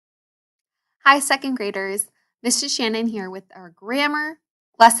Hi, second graders. Mrs. Shannon here with our grammar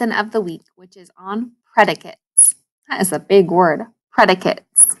lesson of the week, which is on predicates. That is a big word,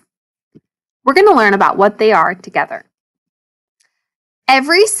 predicates. We're going to learn about what they are together.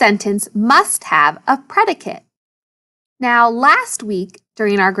 Every sentence must have a predicate. Now, last week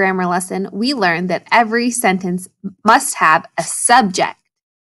during our grammar lesson, we learned that every sentence must have a subject.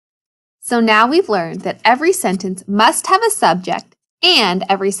 So now we've learned that every sentence must have a subject and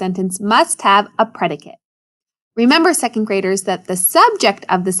every sentence must have a predicate. Remember, second graders, that the subject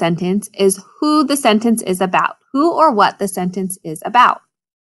of the sentence is who the sentence is about, who or what the sentence is about.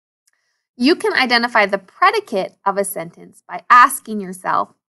 You can identify the predicate of a sentence by asking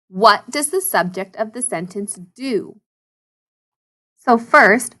yourself, what does the subject of the sentence do? So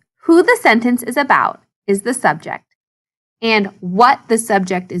first, who the sentence is about is the subject, and what the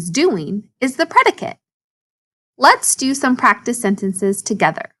subject is doing is the predicate. Let's do some practice sentences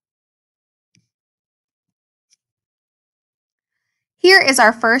together. Here is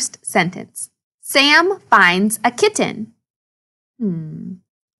our first sentence. Sam finds a kitten.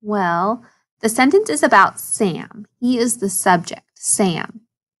 Well, the sentence is about Sam. He is the subject, Sam.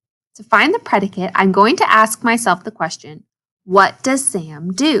 To find the predicate, I'm going to ask myself the question, what does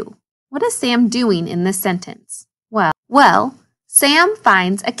Sam do? What is Sam doing in this sentence? Well, Sam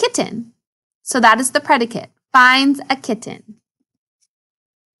finds a kitten. So that is the predicate, finds a kitten.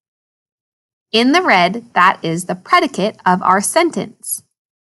 In the red, that is the predicate of our sentence.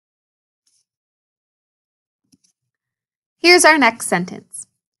 Here's our next sentence.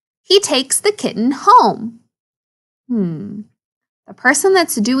 He takes the kitten home. The person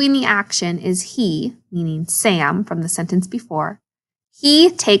that's doing the action is he, meaning Sam from the sentence before. He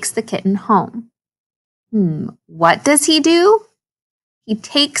takes the kitten home. What does he do? He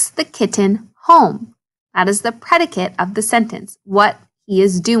takes the kitten home. That is the predicate of the sentence, what he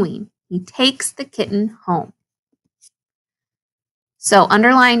is doing. He takes the kitten home. So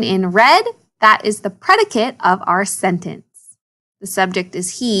underlined in red, that is the predicate of our sentence. The subject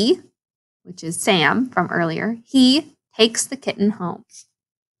is he, which is Sam from earlier. He takes the kitten home.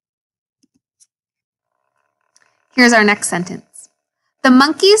 Here's our next sentence. The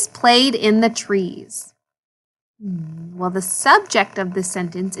monkeys played in the trees. Well, the subject of this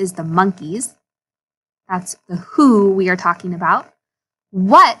sentence is the monkeys. That's the who we are talking about.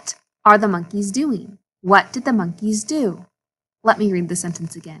 What are the monkeys doing? What did the monkeys do? Let me read the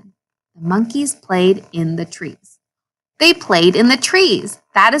sentence again. The monkeys played in the trees. They played in the trees.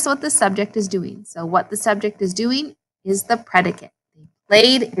 That is what the subject is doing. So what the subject is doing is the predicate. They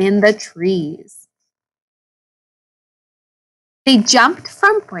played in the trees. They jumped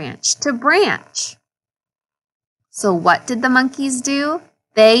from branch to branch. So what did the monkeys do?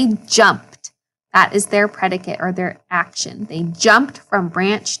 They jumped. That is their predicate or their action. They jumped from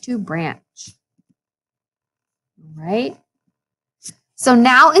branch to branch. All right? So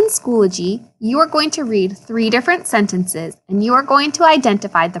now in Schoology, you are going to read 3 different sentences and you are going to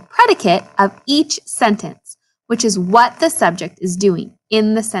identify the predicate of each sentence, which is what the subject is doing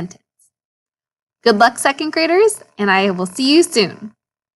in the sentence. Good luck, second graders, and I will see you soon.